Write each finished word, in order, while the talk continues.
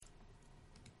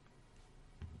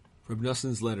Reb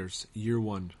Noson's Letters, Year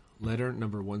 1, Letter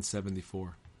number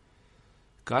 174.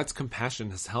 God's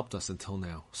compassion has helped us until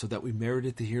now, so that we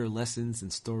merited to hear lessons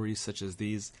and stories such as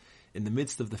these in the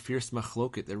midst of the fierce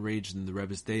machloket that raged in the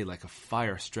Rebbe's day like a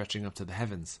fire stretching up to the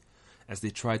heavens, as they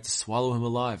tried to swallow him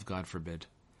alive, God forbid.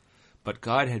 But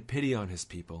God had pity on his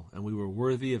people, and we were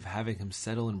worthy of having him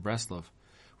settle in Breslov,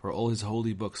 where all his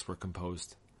holy books were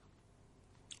composed.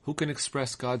 Who can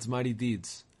express God's mighty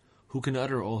deeds? Who can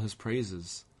utter all his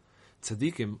praises?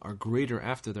 Tzaddikim are greater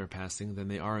after their passing than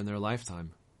they are in their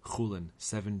lifetime. Chulin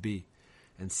 7b.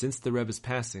 And since the Rebbe's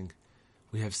passing,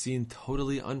 we have seen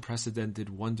totally unprecedented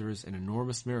wonders and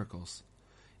enormous miracles,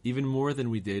 even more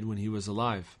than we did when he was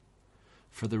alive.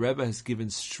 For the Rebbe has given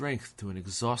strength to an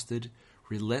exhausted,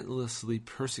 relentlessly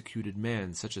persecuted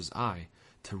man such as I,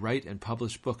 to write and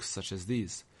publish books such as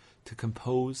these, to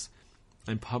compose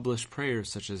and publish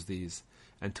prayers such as these,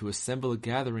 and to assemble a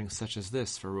gathering such as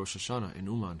this for Rosh Hashanah in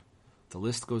Uman. The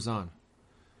list goes on.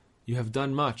 You have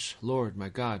done much, Lord, my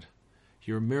God.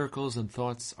 Your miracles and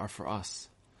thoughts are for us.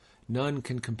 None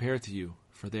can compare to you,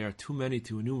 for they are too many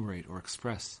to enumerate or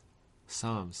express.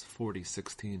 Psalms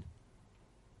 40:16.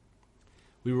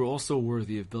 We were also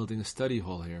worthy of building a study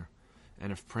hall here,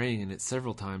 and of praying in it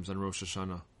several times on Rosh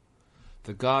Hashanah.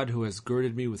 The God who has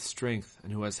girded me with strength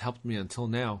and who has helped me until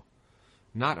now,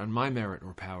 not on my merit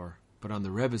or power, but on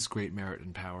the Rebbe's great merit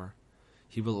and power,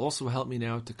 he will also help me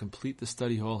now to complete the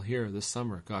study hall here this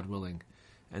summer, God willing,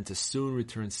 and to soon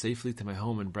return safely to my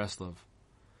home in Breslov.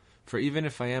 For even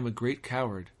if I am a great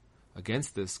coward,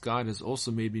 against this God has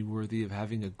also made me worthy of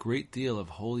having a great deal of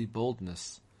holy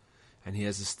boldness, and he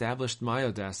has established my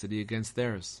audacity against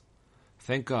theirs.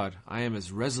 Thank God, I am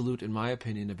as resolute in my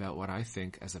opinion about what I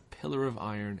think as a pillar of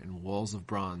iron and walls of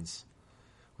bronze.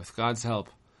 With God's help,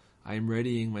 I am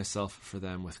readying myself for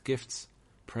them with gifts,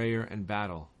 prayer, and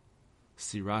battle.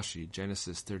 See Rashi,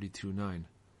 Genesis 32:9.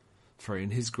 For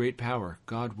in his great power,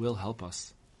 God will help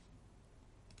us.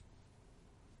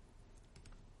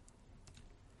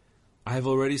 I have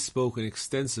already spoken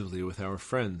extensively with our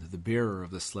friend, the bearer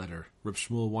of this letter, Reb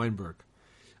Shmuel Weinberg.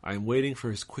 I am waiting for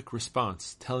his quick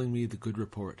response, telling me the good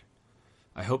report.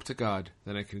 I hope to God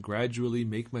that I can gradually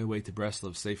make my way to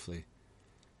Breslov safely.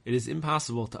 It is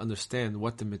impossible to understand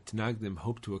what the Mitnagdim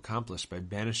hope to accomplish by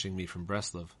banishing me from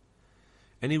Breslov.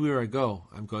 Anywhere I go,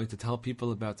 I'm going to tell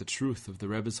people about the truth of the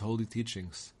Rebbe's holy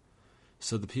teachings.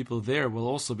 So the people there will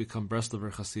also become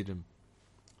Breslover Hasidim,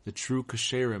 the true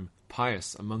kasherim,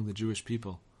 pious among the Jewish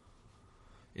people.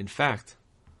 In fact,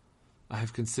 I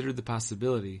have considered the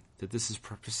possibility that this is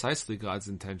precisely God's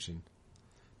intention.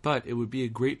 But it would be a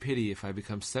great pity if I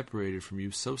become separated from you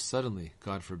so suddenly,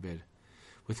 God forbid.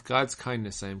 With God's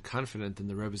kindness I am confident in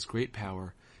the Rebbe's great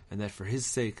power, and that for his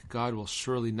sake God will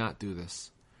surely not do this.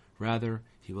 Rather,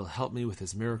 he will help me with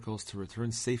his miracles to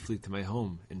return safely to my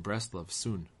home in Breslov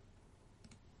soon.